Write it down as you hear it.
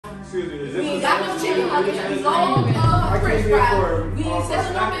Excuse me, is this We ain't got no chicken nuggets. We long French fries. We ain't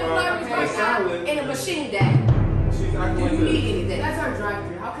selling no McDonald's right now in a machine day. She's acting Do like you this. need anything? That's our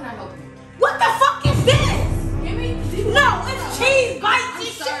drive-thru. How can I help you? What the fuck is this? Give me. No, it's cheese bites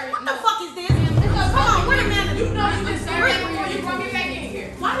and shit. What the fuck is this? Come on, wait a minute. You know you just served it before you brought me back in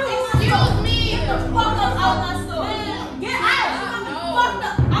here. Why do you want to Excuse me. Get the fuck up out my store. Get out. Fucked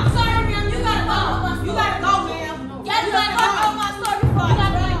up. I'm sorry, ma'am. You gotta go. You gotta go, ma'am. Get the fuck out my store before I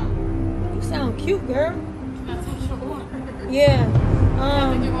go. You sound cute, girl. Can I take your order?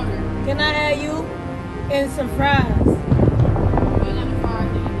 Yeah. Take your order. Can I have you and some fries?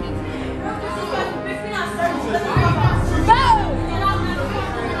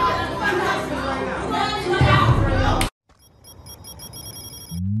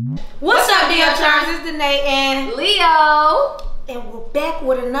 What's up, dear Charles? It's Danay and Leo. And we're back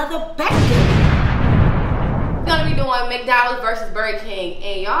with another banger. We're gonna be doing McDonald's versus Burger King,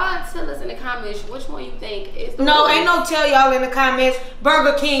 and y'all tell us in the comments which one you think is the No, best. ain't no tell y'all in the comments.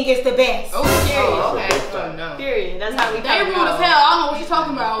 Burger King is the best. Oh, period. Oh, okay. Oh, no. Period. That's how we They rude as hell. I don't know what you're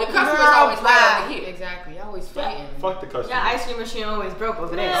talking about. The customer's always right over here. Exactly. Y'all always fighting. Fuck the customer. Yeah, ice cream machine always broke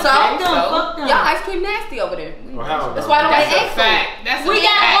over there. So, Fuck them. y'all ice cream nasty over there. Well, hell That's no. why I don't That's like a fact. That's We a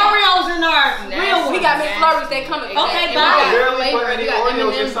got fact. Oreos in our Nasty. real We ones. got McFlurries, they coming. Okay, And bye. we got Barely flavor. put any We got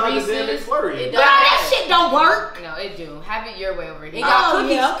Oreos M&M's, inside the damn Reese's. McFlurry. It Girl, does. that shit don't work. No, it do. Have it your way over here. They got Oh,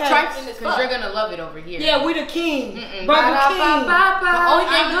 cookies, yeah, okay. trifling as Because fuck. you're gonna love it over here. Yeah, we the king. Mm-mm. Burger King. The only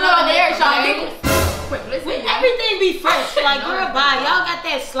thing good over there is y'all niggas. Quick, listen, y'all. Everything be fresh. Like, No, girl, it's bye. not. Y'all got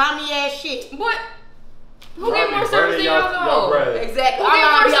that slimy ass shit. What? Who Y'all get be more service than burning y'all y'all though? bread. Exactly. Who Our get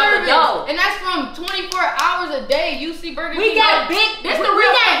line more be out the service? door. And that's from 24 hours a day. You see Burger We King. got like, big. This we the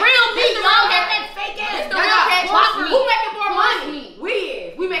real got cat. real This meat. the Y'all real got cat. that fake This ass. the Y'all real got cat. horse Horse meat. meat. Who making more Horse money? meat. We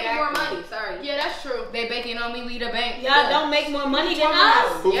is. We making more Exactly. money. Sorry. Yeah, that's true. They baking on me, we the bank. Y'all don't make more money than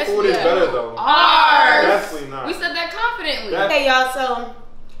us. Whose Yes, food we is do. better though? Ours. Definitely not. We said that confidently. That- Okay, y'all. So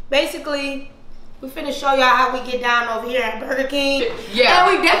basically, we finna show y'all how we get down over here at Burger King. Yeah.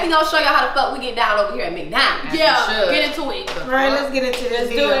 And we definitely gonna show y'all how the fuck we get down over here at McDonald's. Yeah. should. Get into it. All right, let's get into this Let's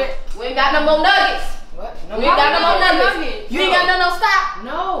video. do it. We ain't got no more nuggets. What? We ain't got no more nuggets. You ain't got no stop.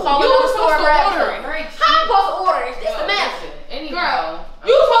 No. Call You it on was the store supposed to grab order some. it. Right. How I'm supposed to order it? It's Yo, the master. listen, anyhow. Girl,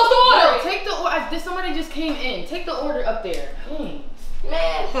 you supposed to order Yo, it. take the order. Somebody just came in. Take the order up there. Dang.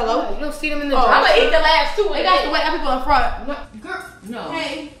 Man, Hello. You don't see them in the I'm drive. gonna eat the last two. They got to wait people in front. No, girl, No.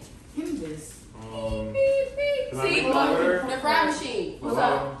 hey, give me this. Can I See, make an order? the fry machine. What's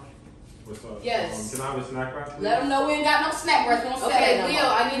up? What's up? Yes. Can I have a snack wrap? please? Let them know we ain't got no snack wraps. Don't Okay, say that. Leo,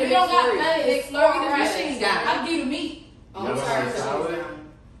 I need a We don't got McFlurry. lettuce. McFlurry, or the rice. machine down. I'll give you meat. Oh, Never sorry, had sorry. salad?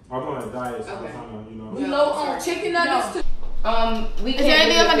 I'm on a diet, so I'm Okay. trying to, you know. We low on chicken nuggets too. We Is there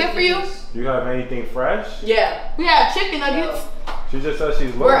anything else I get for you? You have anything fresh? Yeah. We have chicken nuggets. She just said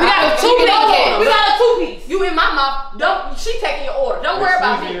she's low. We got a two-piece. nuggets. We got a two-piece. You in my mouth. Don't. She taking your order. Don't worry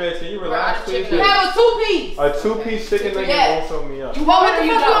about Excuse me. me, can you relax, We're out of please? chicken. We have a two-piece. A two-piece chicken nugget Yes. won't fill me up. What the fuck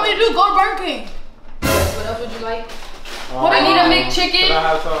you you want me to do? Go to Burger King. What else would you like? I need a McChicken. Can I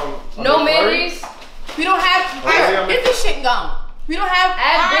have some? No McFlurry? mayonnaise. We don't have. Okay, I'm- Get this shit gone. We don't have.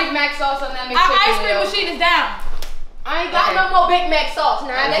 Add Big Mac sauce on that McChicken. Our ice cream Leo. machine is down. I ain't got Okay. no more Big Mac sauce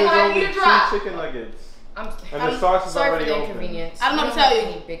now. This They is gonna have only to eat a two dry. chicken nuggets. I'm And the sauce is sorry already for the open. inconvenience. I don't know what to tell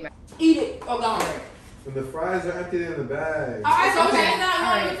you. Big Mac. Eat it or gone. And the fries are emptied in the bag. Alright, so Okay. it's not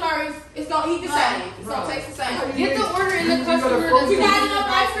Alright. inventories. It's gonna eat the same. It's gonna taste the same. Get the order in the You gotta customer. focus. We got enough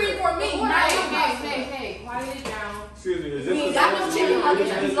ice cream for me. Hey, quiet it down. Excuse me, is We this ain't the got no chicken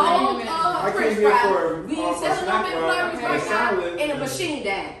nuggets. We long I French came here fries. for We a ain't selling no snack wrap McFlurries and right a now salad. in a machine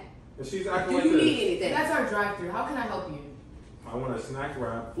down. And she's Do acting like you this. need anything? That's our drive-thru. How can I help you? I want a snack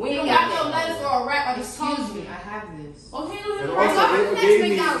wrap. We We ain't don't got got no no lettuce or a wrap. I just told Excuse you. me, I have this. Okay, And no, also, Go to they the next gave me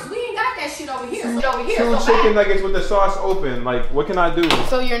McDonald's. We ain't got that shit over here. two Over here. So chicken bad. nuggets with the sauce open. Like, what can I do?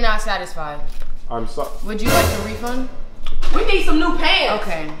 So you're not satisfied? I'm sorry. Would you like a refund? We need some new pans.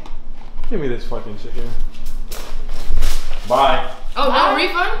 Okay. Give me this fucking chicken. Bye. Oh, no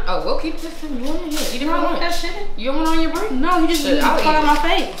refund? Oh, we'll keep this thing. You want it here? Eat it for lunch. That shit? You want it on your break? No, you just Shit, used I'll to eat fuck out it. my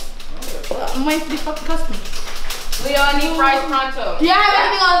face. I'm waiting for these fucking customers. Leo, I need fries pronto. Do y'all have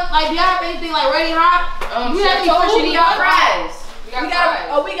anything do y'all have anything like ready hot? We have have any food? you need We got fries. We got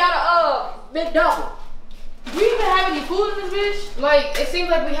fries. We got a big double. Do you even have any food in this bitch? Like, it seems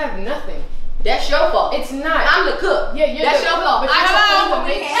like we have nothing. That's your fault. It's not. I'm the cook. Yeah, you're That's the your cook, fault. but you're Hello. supposed to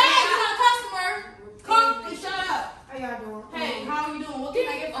make- Hey, you got a customer. Come and shut up. How y'all doing? Hey, how are you doing? What can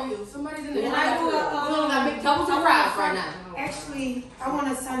I get for you? Somebody's in We the only got big doubles and fries right now. Actually, I want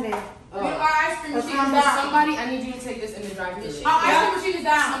a sundae. Our ice cream machine is down. Somebody, I need you to take this in the drive-thru. Our ice cream machine is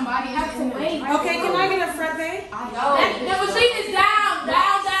down. Somebody has to wait. Okay, can I get a frappe? That, the machine is down,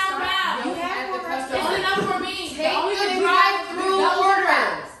 down, down, down.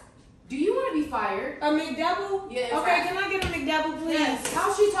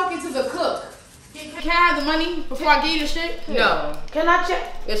 the money before I give you the shit? No. Can I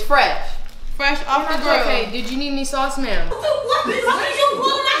check? It's fresh. Fresh off the grill. Okay, did you need any sauce, ma'am? What the fuck is you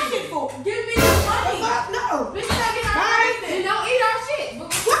pulling that shit for? Give me the money. No. Bitch, not get our business. Don't eat our shit. What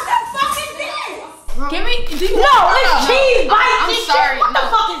the fuck is this? Give me. No, it's cheese bites. I'm sorry. What the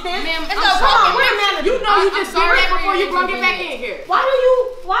fuck is this? Ma'am, It's I'm a sorry. wait a minute. You know you just sorry did it before you for brought it back in here. Why do you?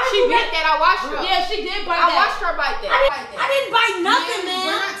 She bit that. I watched her. Yeah, she did bite I that. watched her bite that. I didn't bite nothing,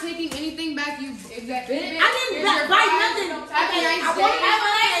 We're man. not taking anything back. You exactly. I didn't bite nothing. Okay, I nice want day. to have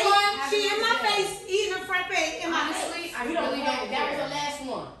a face. She in my face, eating a frappe in my face. Honestly, I We don't really know. don't That was care. the last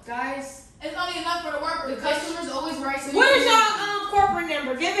one. Guys, It's only enough for the workers. the customer's always right. So Where's you your corporate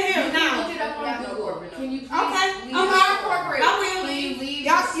number? Give it here can now. look it up Yeah, on no Google. corporate Can you please Okay, leave I'm the not store? corporate. I will. Can you leave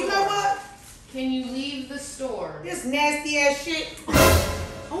Y'all, the you store? know what? Can you leave the store? This nasty ass shit.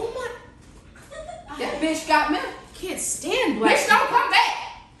 Oh my! That bitch got me. Can't stand black. Bitch, don't come back.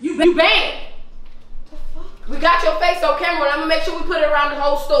 You banned. We got your face on camera, and I'm gonna make sure we put it around the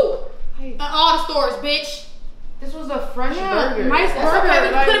whole store. In all the stores, bitch. This was a fresh Yeah, burger. nice That's burger. okay. We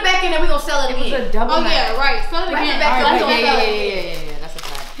can put it back in and we gonna sell it It was again. a double. Oh Mac. yeah, right. Sell it Right again. back All to right, the- Yeah. That's a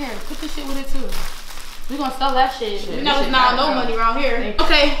fact. Here, put this shit with it too. We gonna sell that shit. Shit, We know shit it's not gotta no go. money around here. Thank you.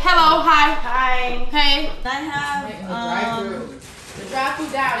 Okay, hello, hi, Hi. hey. I have Drive-through. The drive-through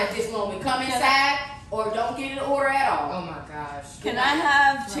down at this moment. Come inside or don't get an order at all. Oh my gosh. Can I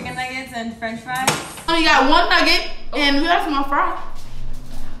have chicken nuggets and french fries? Only got one nugget and we got some fry.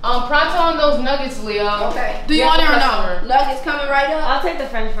 Pronto on those nuggets, Leo. Okay. Do you Yes, want it or no? customer. Nuggets coming right up. I'll take the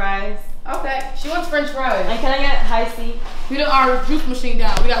french fries. Okay. She wants French fries. And can I get high C? We done our juice machine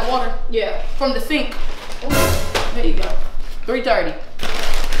down. We got water Yeah. from the sink. There you go. 3:30.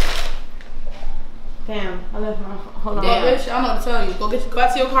 Damn, I left my hold on. Damn. Oh, bitch, I know what to tell you. Go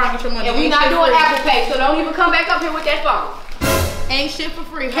back to your car and get your money. And we Ain't not shit doing free. Apple Pay, so don't even come back up here with that phone. Ain't shit for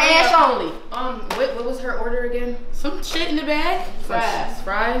free. Cash Hurry up. only. What was her order again? Some shit in the bag. Fries.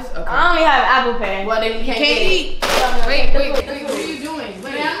 Fries? Okay. I only have Apple Pay. Well, then you can't Can't get it. eat. Wait, what are you doing?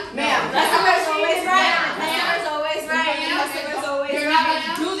 Wait. Ma'am. Customer's always right. Ma'am. Customer's always right. Customer's always You're not right.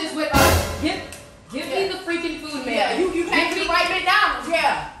 gonna do this with us. Give me the freaking food, ma'am. You can't do right McDonald's,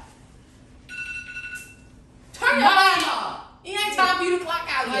 yeah. Turn your light off. It ain't time for you to clock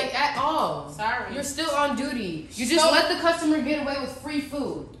out Like yet. at all. Sorry. You're still on duty. You just So- let the customer get away with free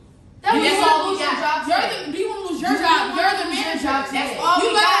food. That's You all wanna we lose your got. job today. Do you want to lose your You're job? You're the lose your manager. job That's today. all You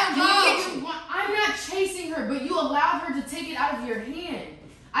we got got. a You job. get you. I'm not chasing her, but you allowed her to take it out of your hand.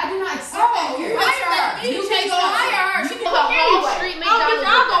 I do not accept Oh, that you here. hire her. You You chase can go her. hire her. She You can pull a cook Whole anyway. Street Oh, bitch, McDonald's.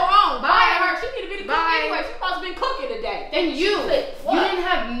 I'll go wrong. Buy her. She need to be the cook Bye. anyway. She's supposed to be cooking today. And you What? didn't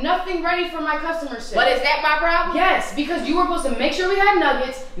have nothing ready for my customer service. But is that my problem? Yes, because you were supposed to make sure we had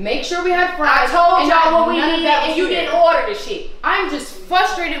nuggets, make sure we had I fries. told and y'all what we none of needed that and was you here. didn't order the shit. I'm just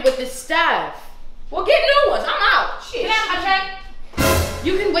frustrated with the staff. Well, get new ones. I'm out. Shit. Can I have my check?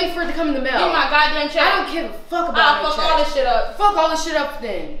 You can wait for it to come in the mail. Give me my goddamn check. I don't give a fuck about I'll my fuck check. all this shit up. Fuck all this shit up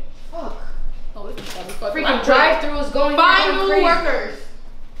then. Fuck. Oh, this is fucking fucking. Freaking drive-through is going Find going new crazy. workers.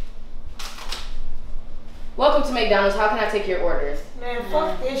 Welcome to McDonald's. How can I take your orders? Man,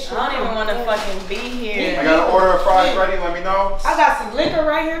 fuck this shit. I don't even want to fucking be here. I got an order of fries ready. Let me know. I got some liquor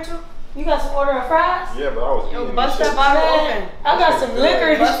right here too. You got some order of fries? Yeah, but I was Yo, eating bust this that shit. bottle Man, open. I got some liquor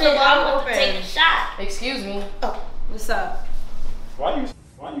and Bust the shit. I'm bottle about to open. take a shot. Excuse me. What's up? Why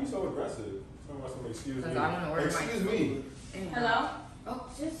you so aggressive? Excuse me. Because I wanna order my Excuse me. Hello? Oh,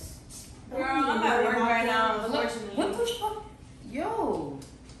 just. Girl, I'm at work right now, unfortunately. What the fuck? Yo.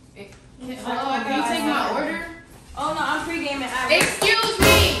 Hello, Can you take my order? Oh no, I'm pre-gaming at work. Excuse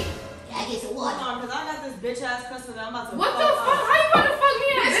me. I get some Hold on, because I got this bitch ass customer that I'm about to What the fuck fuck? up. How you about to fuck me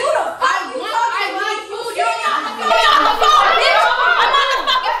up? Who the fuck you I talking need to? food. You're You're on the not- phone. I'm on the phone, bitch. I'm on the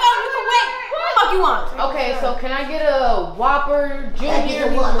fucking phone. You can wait. What the fuck you want? Okay, so can I get a Whopper Junior?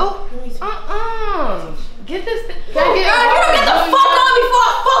 Oh, get this. Can I get a Girl, you Whopper get the Junior? fuck on before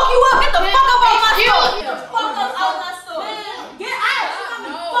I fuck you up. Get the fuck up out my Excuse store. me. Get the fuck up out my store. Get out. You got me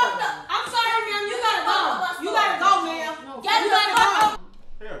fucked up. I'm sorry, ma'am. You gotta go. You gotta go, ma'am. Get the fuck up.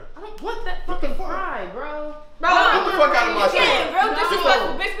 Here. I don't want that fucking fry, bro. Bro, Get the fuck out of my you can't, store. bro.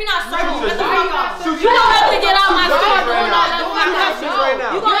 Disrespectful, bitch. We not serving. Shoot Get the your fuck out. shit. You don't have to get out my store. Shoot your Doing shit all right that. now. You got Shoot your shit right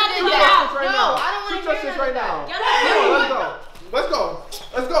now. You gonna have to get out. Right No, now. I don't want Shoot to your hear shit none right of now. that. Get out. Let's go. Let's go.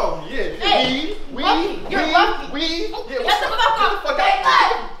 Let's go. Yeah. Hey, Lucky, you're lucky. Yeah. Get the fuck up. Get the fuck Hey,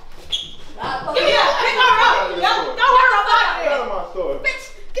 out. look.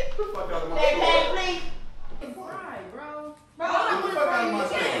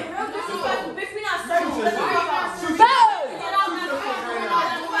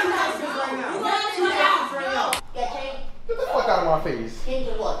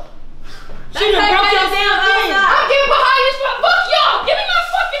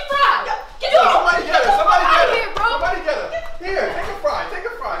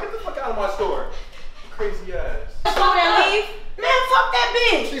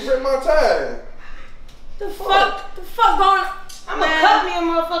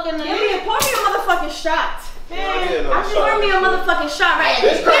 fucking motherfucking. Pour me a motherfucking shot. Man, no I just pour me a motherfucking shot right now.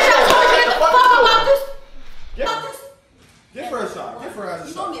 This Bitch, I told you to get the fuck about this. Give her a shot. Give her a shot.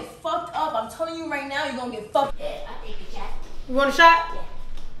 You gonna get fucked up. I'm telling you right now, you gonna get fucked. Yeah, I take a shot. You want a shot?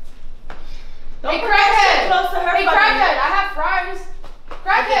 Yeah. Don't Hey, put that shit close to crackhead. her Hey, fucking- crackhead. I have fries.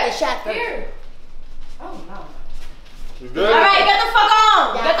 Crackhead. Get the shot first. Here. Oh no. You good? All right, get the fuck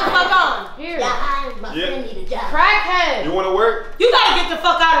on. Get the fuck on. Here. Yeah, my Yeah. friend need a job. Crackhead. You want to work? You gotta get the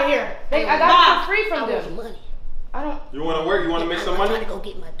fuck out of here. I got it for free I from want them. some money. I don't. You want to work? You want to make some I'm money? trying to go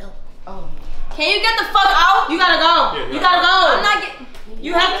get my dough. Oh. Can you get the fuck out? You gotta go. Yeah, you gotta go. I'm not getting.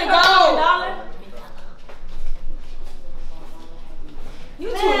 You have to go. You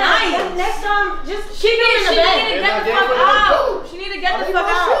too nice. Next time, just keep him in the back. She need to get the Yeah, fuck I gave her that out. dope. She need to get I the ain't fuck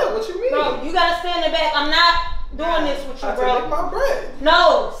my out. shit. What you mean? Bro, you gotta stay in the back. I'm not doing this with you, I have to make bro. my bread.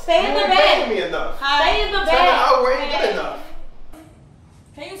 No, stay in You the ain't paying back. me enough. Stay in the 10 an back. hour ain't good enough.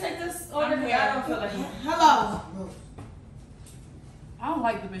 Can you take this order? I don't feel like it. Hello. I don't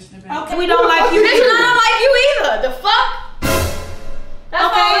like the bitch in the back. Okay, we don't like you. Bitch, I don't like you either. The fuck? That's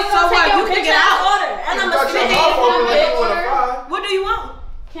Okay, why so what? You can get out. Order. And You I'm got gonna your spit in mouth your open like you want a fucking fry. What do you want?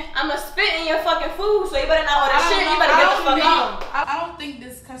 I'ma spit in your fucking food, so you better not order I don't shit. know. You better I get don't the fuck think- on. I don't think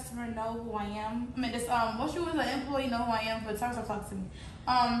this customer know who I am. I mean, this once you was an employee, know who I am. But time to talk to me.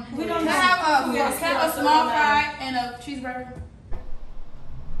 We don't Can I know. have a small fry and a cheeseburger?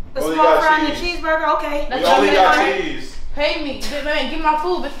 A Only small got fry and a cheese. cheeseburger, okay. We only got cheese. Pay me, man. Give me my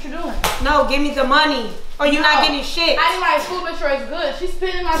food. Bitch, what you doing? No, give me the money, or you're not getting shit. I need my food. Make sure it's good. She's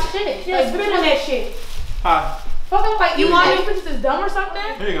spitting my shit. She's spitting that shit. Hi. Fuck up, like You you want want it? you bitches is dumb or something?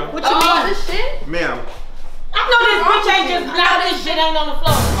 Here you go. What you mean? This shit? Ma'am. I know this bitch ain't just now this shit ain't on the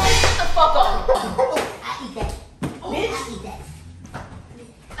floor. Get the fuck on. I eat that. Bitch. I eat that.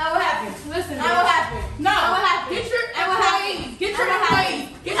 Now what happened? Listen, Now what happened? No. Now what happened? Get your Now what employees. happened? Get your Now what employees.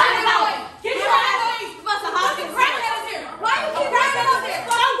 happened? Get Now your what employees. happened? Get Now your what happened? employees. You must have Fucking hopped crackhead is here. Why you keep crackhead crackhead is here.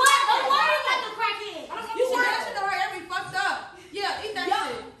 So what? Don't Why worry you about got the crackhead. You should get that shit to her every fucked up. Yeah, eat that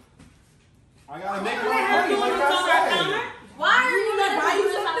shit. I gotta make my money like I said. Why are you letting her do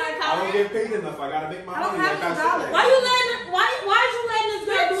this on our I don't counter? get paid enough. I gotta make my money like I said. Why you letting? Why is you letting this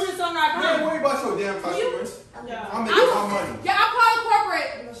girl do this on our I ain't counter? worry about your damn customers. I'm making my money. Yeah, I'm calling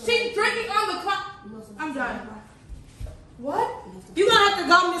corporate. She's drinking on the clock. I'm done. What? You gonna have to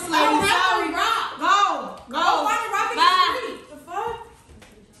go, Miss Lady. I don't have Sorry. to rock. Go. Go. Oh, why the rocket Bye. is free? The fuck?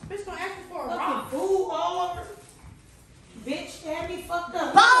 Bitch gonna ask me for a rock. Fucking fool all over. Bitch, had me fucked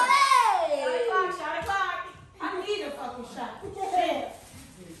up. Shot o'clock. I need a fucking shot. Shit.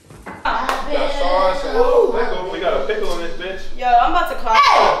 We got sauce and pickle. We got a pickle in this bitch. Yo, I'm about to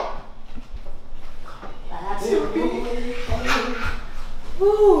clock.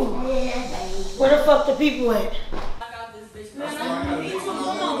 Woo. Where the fuck the people at? That's why I gotta make my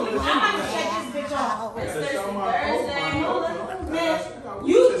money. I'm about to shut this bitch off. Gotta show my Man,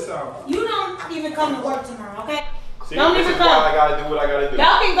 you don't even come to work tomorrow, okay? See, Don't this even is come. why I gotta do what I gotta do.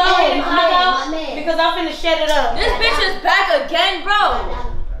 Y'all can go ahead and My clock man, out my man. because I'm finna shut it up. This bitch is back again, bro.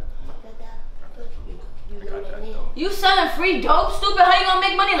 You selling free dope, stupid? How you gonna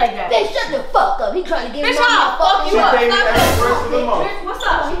make money like that? Bitch, shut the fuck up. He trying to get Bitch, me I'll fuck She you up. paid me Stop every it. first of the month. What's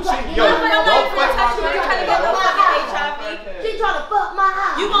up? She trying to Yo, I'm not don't even fuck touch you. my I'm trying to get no fucking HIV. She trying to fuck my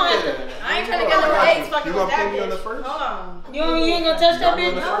house. You gonna have to. I ain't trying to get no AIDS fucking You with gonna that put me on the bitch. first? Hold on. You ain't gonna touch that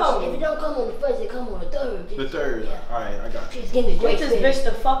bitch? You No. gonna If it don't come on the first, it come on the third. The third. Yeah. Alright, I got you. Just give me Get great this bitch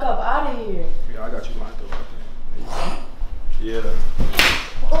the fuck up out of here. Yeah, I got you locked up. Yeah.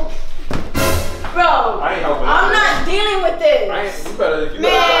 Bro, I ain't helping. I'm not dealing with this. I ain't. You better. You Man, better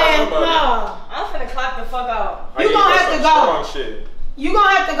try somebody. no. I'm finna clock the fuck out. I You give gonna her have to some go. strong shit. You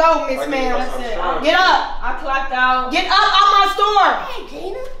gonna have to go, I Miss give her Ma'am. some That's it. strong Get shit. up. I clocked out. Get up out my store. Hey,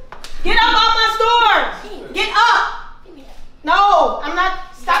 Gina. Get up out my store. Get up. No, I'm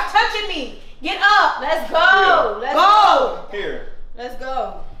not. Stop touching me. Get up. Let's go. Let's Go. Here. Let's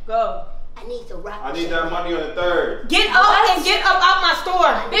go. Go. I need to rock. I need that money on the third. Get up and get up out my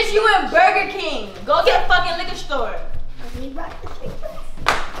store. Bitch, you in Burger King. Go to the fucking liquor store. I need rock the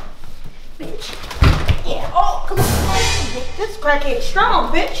bitch. Yeah. Oh, come on. This crackhead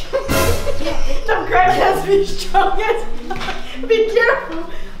strong, bitch. Them crackheads be strong as fuck. Be careful.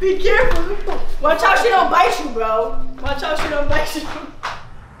 Be careful. Watch out she don't bite you, bro. Watch out she don't bite you.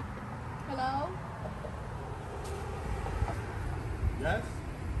 Hello? Yes.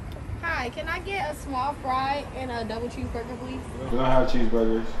 Hi, can I get a small fry and a double cheeseburger, please? We don't have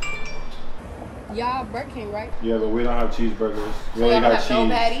cheeseburgers. Y'all Burger King, right? Yeah, but we don't have cheeseburgers. We So only y'all got have cheese. no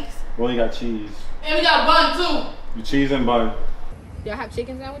patties? We only got cheese. And we got a bun too. The cheese and bun. Y'all have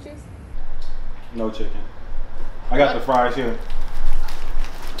chicken sandwiches? No chicken. I got the fries here.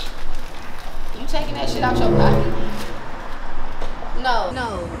 taking that shit out your pocket? No.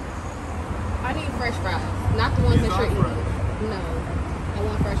 No. I need fresh fries. Not the ones that you're eating. No. I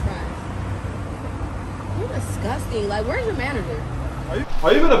want fresh fries. You're disgusting. Like, where's your manager?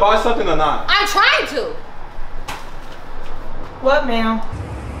 Are you gonna buy something or not? I'm trying to. What, ma'am?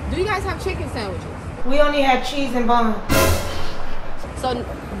 Do you guys have chicken sandwiches? We only have cheese and bun. So,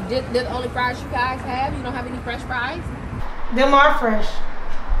 did the only fries you guys have? You don't have any fresh fries? Them are fresh.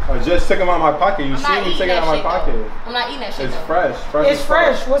 I just took them out of my pocket. You I'm see not me eating taking it that out of my shit, pocket. though. I'm not eating that shit. It's though. fresh. It's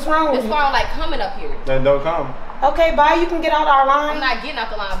fresh. What's wrong with It's it? far like coming up here. Then don't come. Okay, bye. You can get out our line. I'm not getting out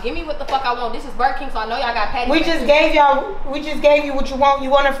the line. Give me what the fuck I want. This is Burger King, so I know y'all got patties. We just gave you what you want.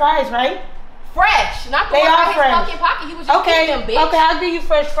 You wanted fries, right? fresh, not the they one are out his fresh. fucking pocket. He was just Okay, eating them, bitch. okay, I'll give you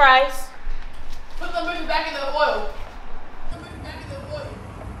fresh fries. Put them bitches back in the oil.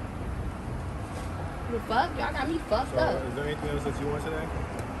 The fuck? Y'all got me fucked up. Is there anything else that you want today?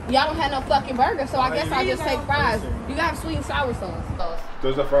 Y'all don't have no fucking burger, so I guess I'll just take fries. You got sweet and sour sauce.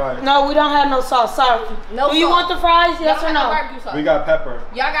 Those are fries. No, we don't have no sauce. Sorry. No Do you sauce. want the fries? Yes or no? We got pepper.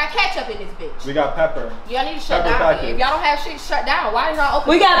 Y'all got ketchup in this bitch. We got pepper. Y'all need to shut Pepper down. packets. If y'all don't have shit, shut down. Why did y'all open?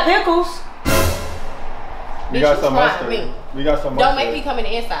 We got pickles. We Bitch, got you some trying mustard. me. We got some mustard. Don't make me come in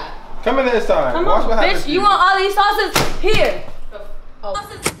the inside. Come in the inside. Come Watch on, what happens bitch. to You want all these sauces? Here. Oh.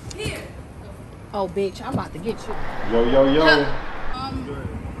 Sauces here. Oh, bitch, I'm about to get you. Yo, yo, yo.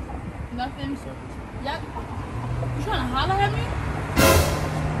 Nothing. Yep. You trying to holler at me?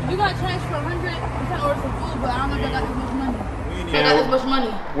 You got change for 100. I'm trying to order some food, but I don't know if I got this much money. I got this much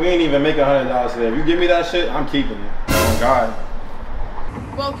money. We ain't even make $100 today. If you give me that shit, I'm keeping it. Oh God.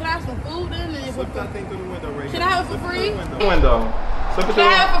 Well, can I have some food then? And Slip that thing through the window right Can I have it for free? Window. Slip it Can I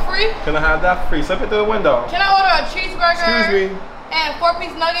have it for free? Can I have that for free? Slip it through the window. Can I order a cheeseburger? Excuse me. And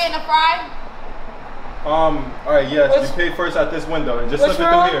 4-piece nugget and a fry? Alright, yes. You pay first at this window and just slip it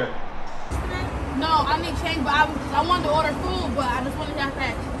wrong? through here. No, I need change, but I wanted to order food, but I just wanted to have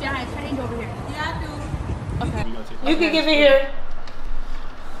that. Y'all had change over here. Yeah, I do. Okay. You can give it here.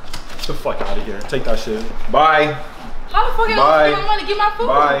 Get the fuck out of here. Take that shit. Bye. How the fuck am I gonna get my money? Get my food.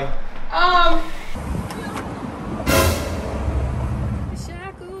 Bye. The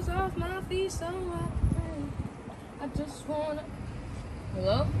shackles off my feet, so I just wanna.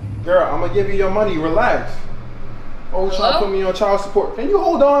 Hello? Girl, I'm gonna give you your money. Relax. Oh, trying to put me on child support. Can you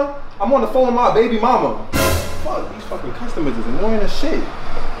hold on? I'm on the phone with my baby mama. Fuck, these fucking customers is annoying as shit.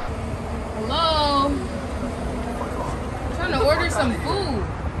 Hello? I'm trying to order some food.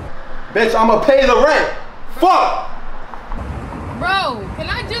 Bitch, I'ma pay the rent. Fuck! Bro, can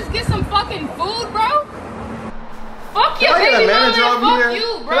I just get some fucking food, bro? Fuck Can your I get a baby manager mama over and here?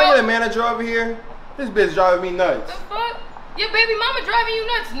 fuck you, bro. Can I get a manager over here? This bitch driving me nuts. The fuck? Your baby mama driving you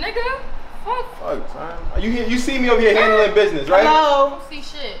nuts, nigga. Fuck. Fuck, son. You see me over here handling business, right? Hello. I don't see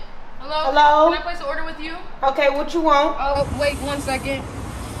shit. Hello? Hello? Can I place an order with you? Okay, what you want? Oh, wait 1 second.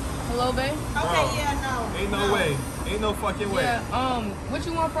 Hello, babe? Okay, yeah, no. Ain't no way. Ain't no fucking way. Yeah, what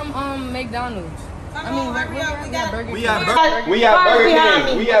you want from McDonald's? Come I mean, on, hurry up. We got Burger We King. at Fries Burger behind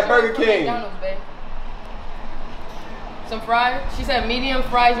King. me. We at Burger King. McDonald's, babe. Some fries? She said medium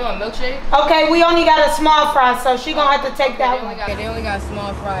fries. You want milkshake? Okay, we only got a small fry, so she gonna have to take that one. They only got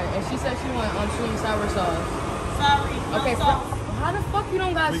small fry. And she said she want sweet and sour sauce. Sorry. No Okay, sauce. how the fuck you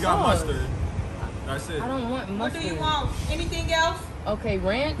don't got sauce? That's it. I don't want What mustard. do you want? Anything else? Okay,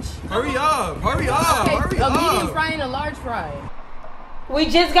 ranch. Hurry up. Hurry up. Okay, Hurry a up. medium fry and a large fry. We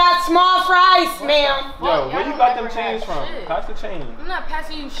just got small fries, ma'am. Yo, where you got them never change have from? shit. Pass the change. I'm not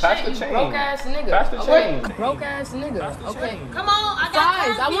passing you shit, Pass the you chain. broke ass nigga. Pass the Okay, chain. broke ass nigga. Pass the Okay. chain. Come on, I got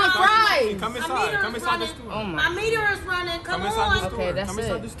Fries. time. I want fries. Come My inside. meter Come is inside the running. store. Oh My my. meter is running. Come Come inside the on. store. Okay, that's Come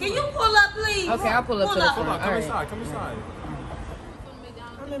inside it. the store. Can you pull up, please? Okay, I'll pull up to the Pull front. Come Alright. inside. Come inside.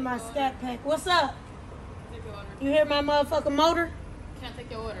 I'm in my scat pack. What's up? You hear my motherfucking motor? Can I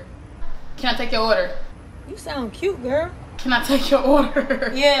take your order? Can I take your order? You sound cute, girl. Can I take your order?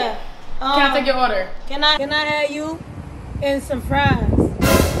 Yeah. Can I take your order? Can I have you and some fries?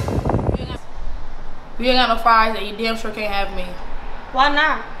 You ain't got no fries and you damn sure can't have me. Why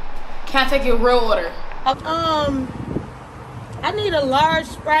not? Can I take your real order? I need a large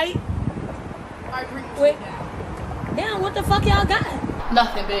Sprite. Wait. Damn, what the fuck y'all got?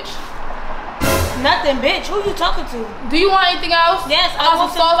 Nothing, bitch. Nothing, bitch. Who you talking to? Do you want anything else? Yes, I got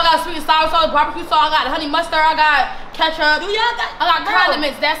some sauce. I got sweet and sour sauce, barbecue sauce. I got honey mustard. I got ketchup. Do y'all got? I got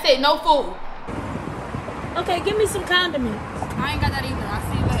condiments. That's it. No food. Okay, give me some condiments. I ain't got that either. I'll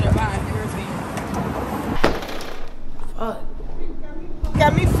see you later. Bye. Fuck.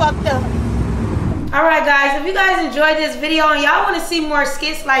 Got me fucked up. Alright guys, if you guys enjoyed this video and y'all want to see more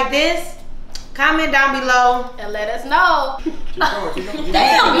skits like this, Comment down below and let us know.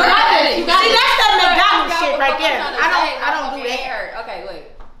 Damn, bro. See, that's that McDonald's shit right there. I don't do that. Okay, wait.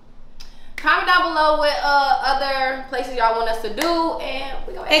 Comment down below what other places y'all want us to do, and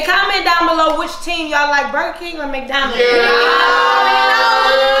we go. And comment down below which team y'all like, Burger King or McDonald's. Yeah.